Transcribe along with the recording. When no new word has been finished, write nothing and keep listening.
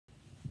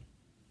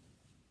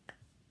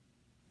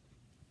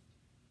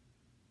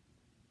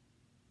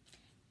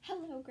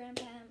Hello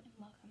Grandpam and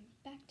welcome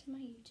back to my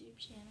YouTube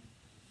channel.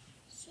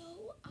 So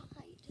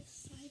I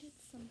decided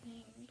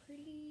something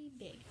pretty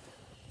big.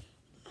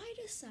 I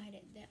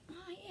decided that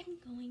I am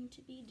going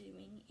to be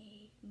doing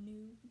a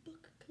new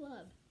book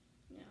club.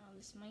 Now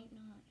this might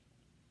not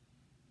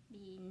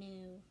be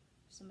new,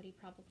 somebody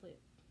probably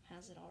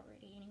has it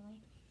already anyway,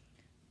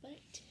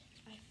 but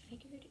I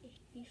figured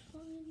it'd be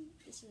fun.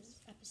 This is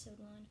episode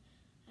 1.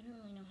 I don't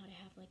really know how to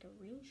have like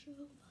a real show,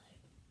 but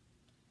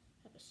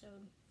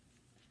episode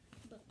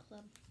book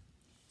club.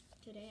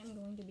 Today I'm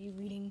going to be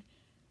reading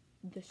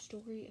The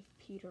Story of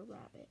Peter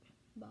Rabbit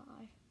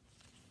by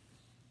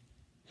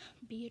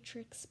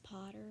Beatrix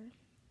Potter,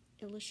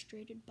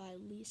 illustrated by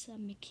Lisa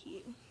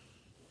McHugh.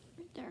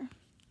 Right there.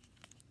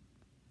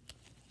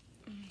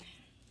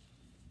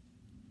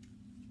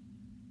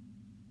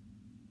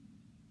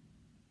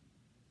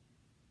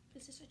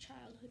 This is a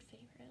childhood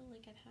favorite.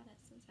 Like, I've had it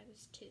since I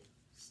was 2,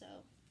 so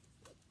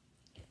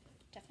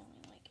definitely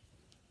like it.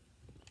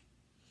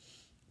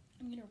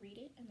 I'm gonna read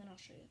it and then I'll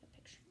show you the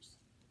pictures.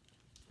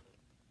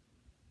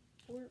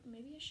 Or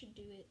maybe I should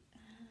do it.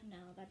 No,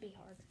 that'd be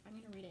hard. I'm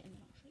gonna read it and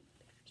then I'll show you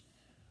the pictures.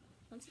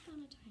 Once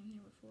upon a time,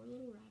 there were 4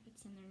 little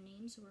rabbits, and their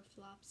names were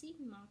Flopsy,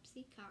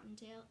 Mopsy,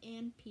 Cottontail,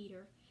 and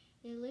Peter.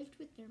 They lived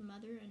with their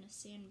mother in a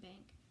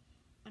sandbank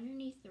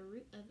underneath the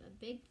root of a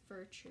big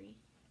fir tree.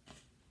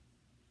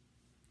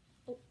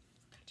 Oh,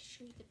 I forgot to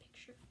show you the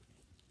picture.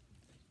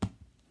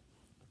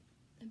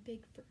 A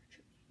big fir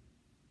tree.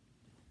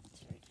 It's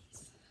very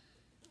nice.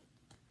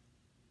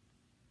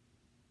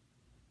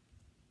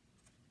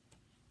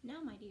 Now,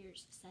 my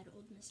dears, said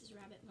old Mrs.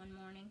 Rabbit one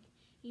morning,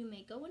 you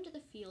may go into the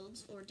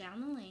fields or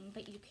down the lane,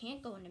 but you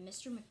can't go into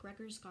Mr.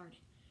 McGregor's garden.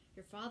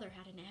 Your father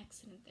had an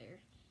accident there,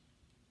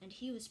 and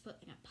he was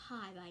put in a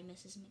pie by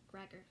Mrs.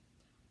 McGregor.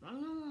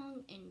 Run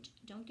along and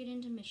don't get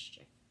into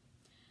mischief.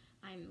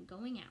 I'm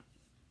going out.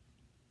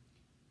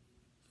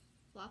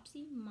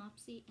 Flopsy,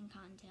 Mopsy, and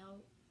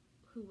Cottontail,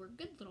 who were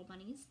good little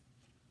bunnies,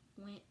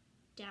 went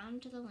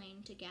down to the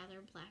lane to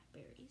gather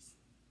blackberries.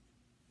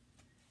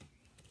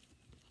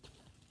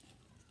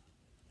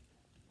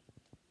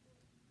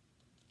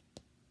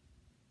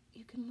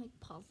 You can like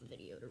pause the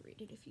video to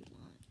read it if you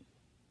want.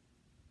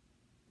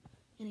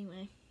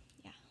 Anyway,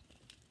 yeah.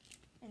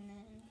 And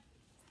then,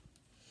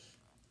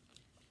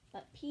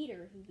 but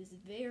Peter, who was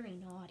very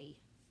naughty,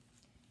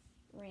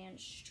 ran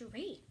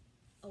straight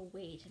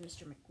away to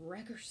Mr.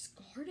 McGregor's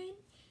garden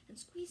and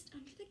squeezed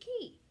under the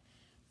gate.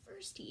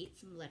 First he ate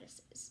some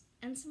lettuces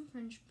and some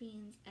French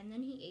beans, and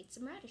then he ate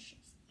some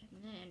radishes.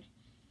 And then,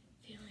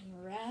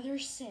 feeling rather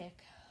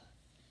sick,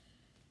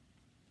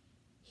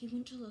 he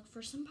went to look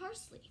for some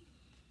parsley.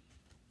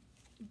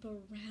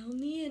 But round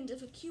the end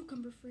of a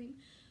cucumber frame,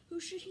 who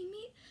should he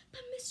meet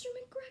but Mr.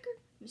 McGregor?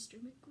 Mr.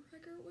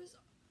 McGregor was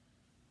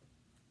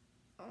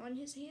on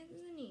his hands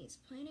and knees,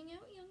 planting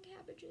out young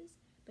cabbages,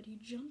 but he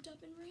jumped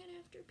up and ran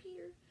after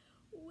Peter,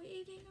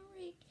 waving a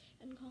rake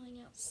and calling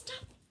out,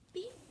 "Stop,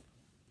 thief!"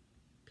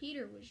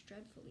 Peter was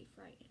dreadfully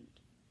frightened.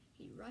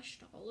 He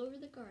rushed all over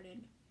the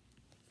garden,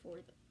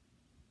 for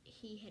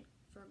he had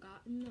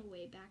forgotten the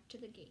way back to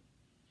the gate.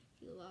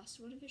 He lost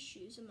one of his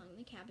shoes among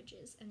the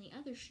cabbages and the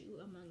other shoe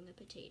among the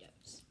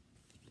potatoes.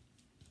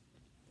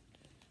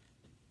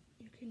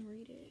 You can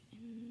read it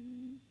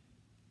and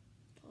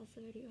pause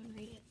the video and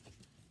read it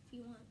if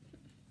you want.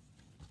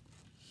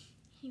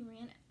 He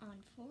ran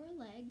on 4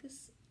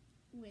 legs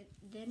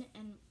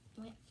and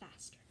went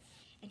faster,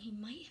 and he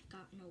might have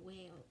gotten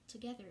away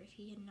altogether if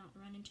he had not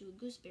run into a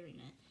gooseberry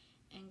net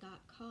and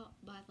got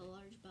caught by the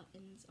large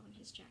buttons on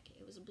his jacket.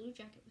 It was a blue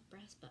jacket with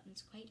brass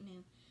buttons, quite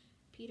new.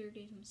 Peter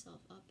gave himself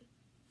up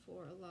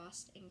for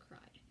lost and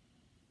cried.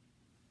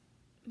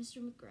 Mr.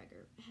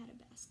 McGregor had a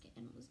basket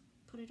and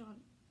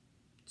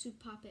to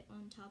pop it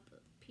on top of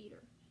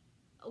Peter.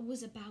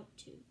 Was about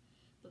to,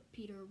 but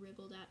Peter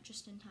wriggled out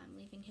just in time,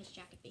 leaving his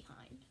jacket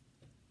behind.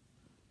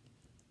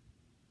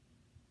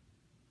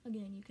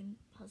 Again, you can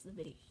pause the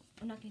video.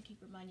 I'm not going to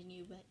keep reminding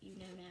you, but you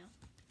know now.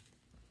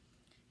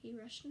 He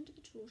rushed into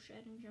the tool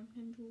shed and jumped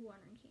into a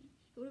watering can.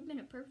 It would have been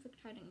a perfect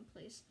hiding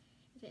place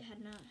if it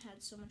had not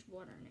had so much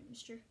water in it.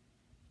 Mr.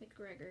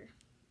 McGregor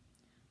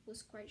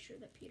was quite sure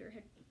that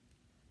Peter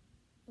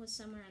was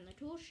somewhere in the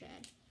tool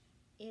shed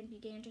and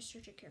began to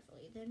search it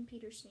carefully. Then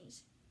Peter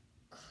sneezed.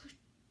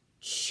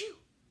 Kerchoo!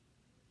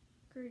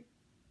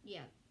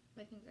 Yeah,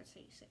 I think that's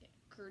how you say it.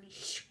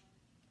 Kerchoo!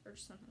 Or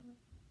something like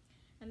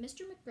that. And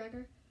Mr.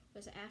 McGregor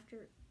was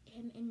after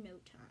him in no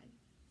time.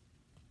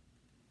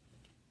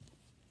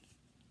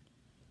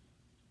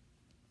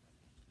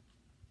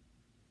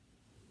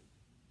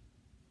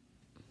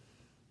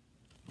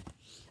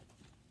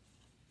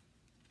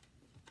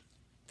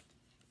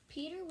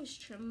 Peter was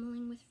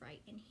trembling with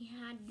fright, and he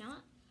had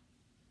not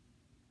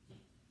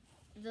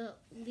the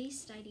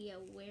least idea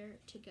where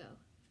to go.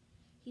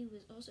 He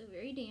was also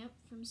very damp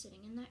from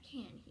sitting in that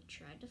can. He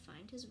tried to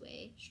find his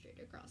way straight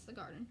across the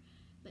garden,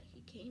 but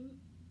he came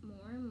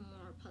more and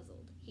more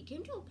puzzled. He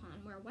came to a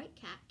pond where a white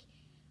cat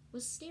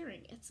was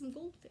staring at some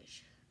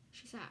goldfish.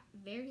 She sat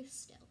very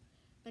still,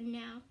 but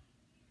now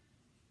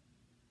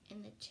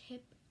in the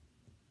tip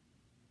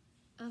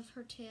of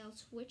her tail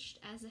twitched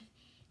as if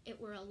it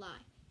were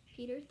alive.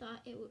 Peter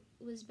thought it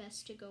was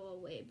best to go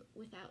away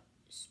without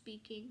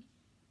speaking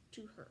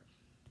to her.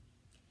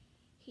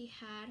 He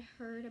had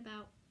heard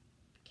about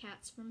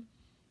cats from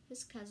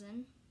his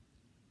cousin,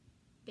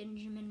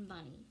 Benjamin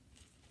Bunny.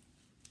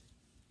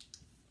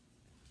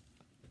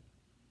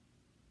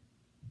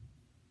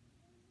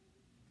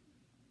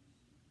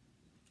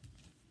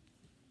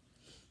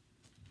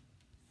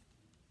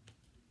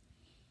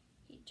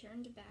 He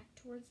turned back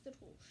towards the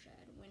tool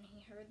shed when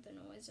he heard the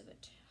noise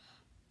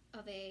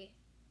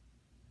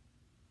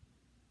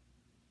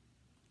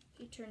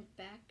He turned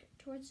back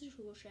towards the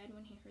tool shed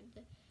when he heard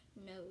the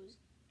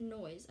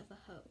noise of a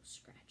hoe.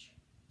 Scratch,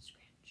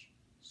 scratch,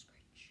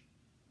 scratch.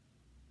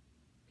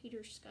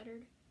 Peter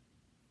scuttered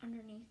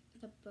underneath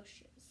the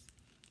bushes.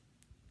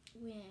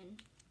 When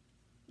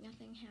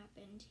nothing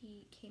happened,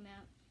 he came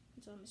out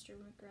and saw Mr.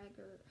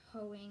 McGregor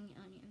hoeing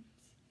onions.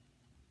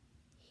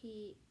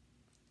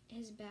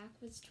 His back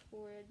was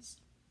towards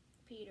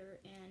Peter,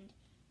 and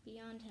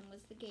beyond him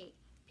was the gate.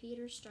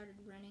 Peter started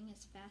running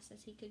as fast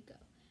as he could go.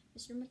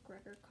 Mr.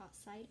 McGregor caught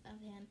sight of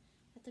him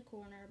at the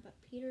corner,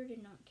 but Peter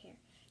did not care.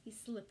 He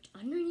slipped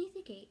underneath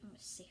the gate and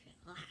was safe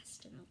at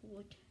last in the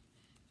wood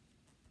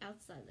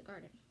outside the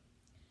garden.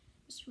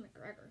 Mr.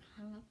 McGregor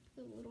hung up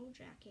the little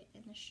jacket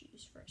and the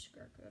shoes for a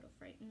scarecrow to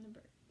frighten the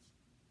birds.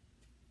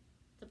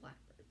 The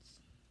blackbirds.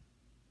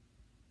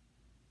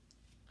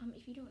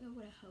 If you don't know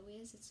what a hoe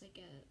is, it's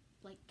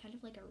kind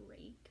of like a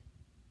rake.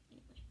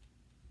 Anyway.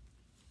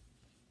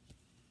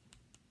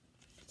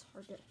 It's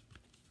hard to...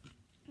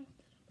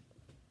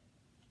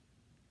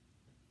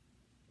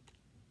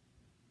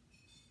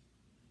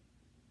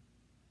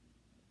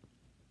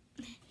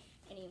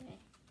 Anyway.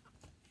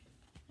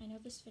 I know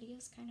this video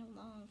is kind of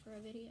long for a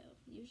video.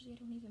 Usually I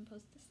don't even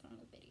post this long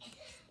of videos,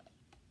 but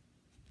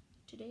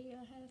today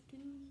I have to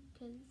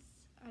because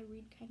I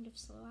read kind of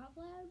slow out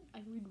loud.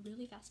 I read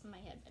really fast in my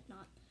head, but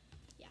not,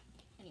 yeah.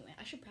 Anyway,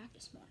 I should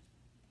practice more.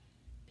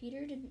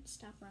 Peter didn't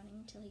stop running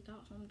until he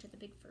got home to the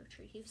big fir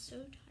tree. He was so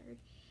tired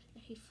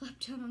that he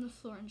flopped down on the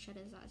floor and shut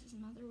his eyes. His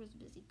mother was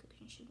busy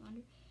cooking. She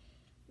wondered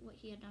what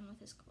he had done with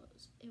his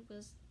clothes. It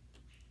was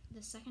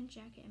the second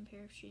jacket and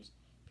pair of shoes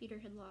Peter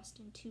had lost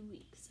in 2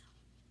 weeks.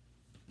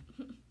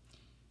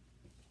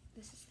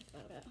 This is the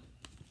photo.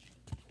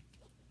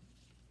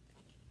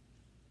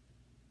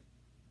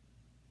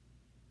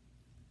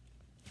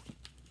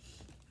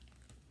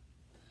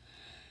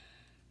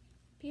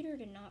 Peter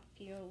did not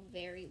feel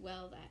very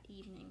well that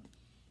evening.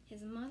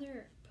 His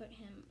mother put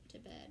him to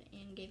bed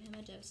and gave him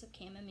a dose of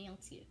chamomile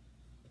tea.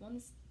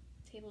 1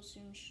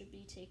 tablespoon should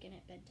be taken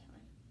at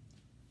bedtime.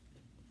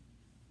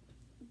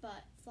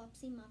 But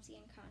Flopsy, Mopsy,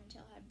 and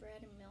Cottontail had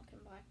bread and milk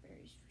and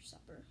blackberries for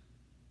supper.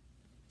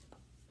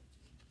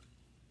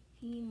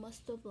 He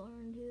must have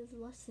learned his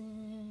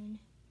lesson.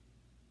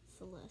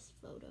 Celeste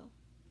photo.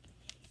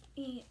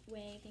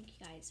 Anyway, thank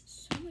you guys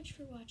so much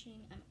for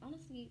watching. I'm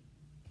honestly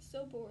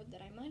so bored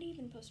that I might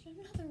even post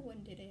another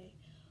one today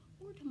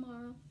or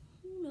tomorrow.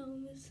 Who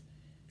knows?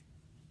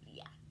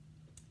 Yeah.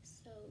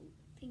 So,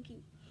 thank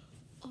you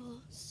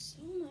all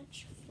so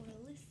much for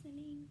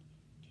listening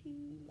to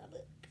my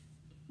book.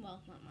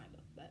 Well, not my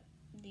book, but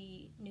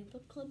the new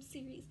book club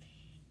series.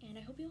 And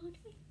I hope you all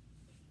enjoy.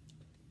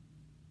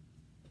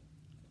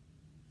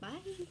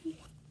 Bye.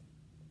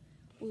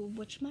 Well,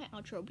 what should my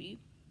outro be?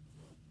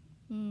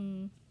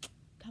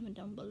 Comment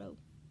down below.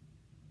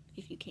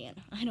 If you can.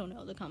 I don't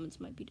know. The comments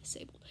might be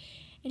disabled.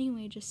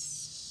 Anyway,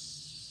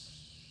 just...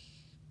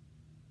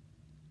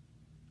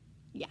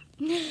 yeah.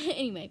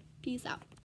 Anyway, peace out.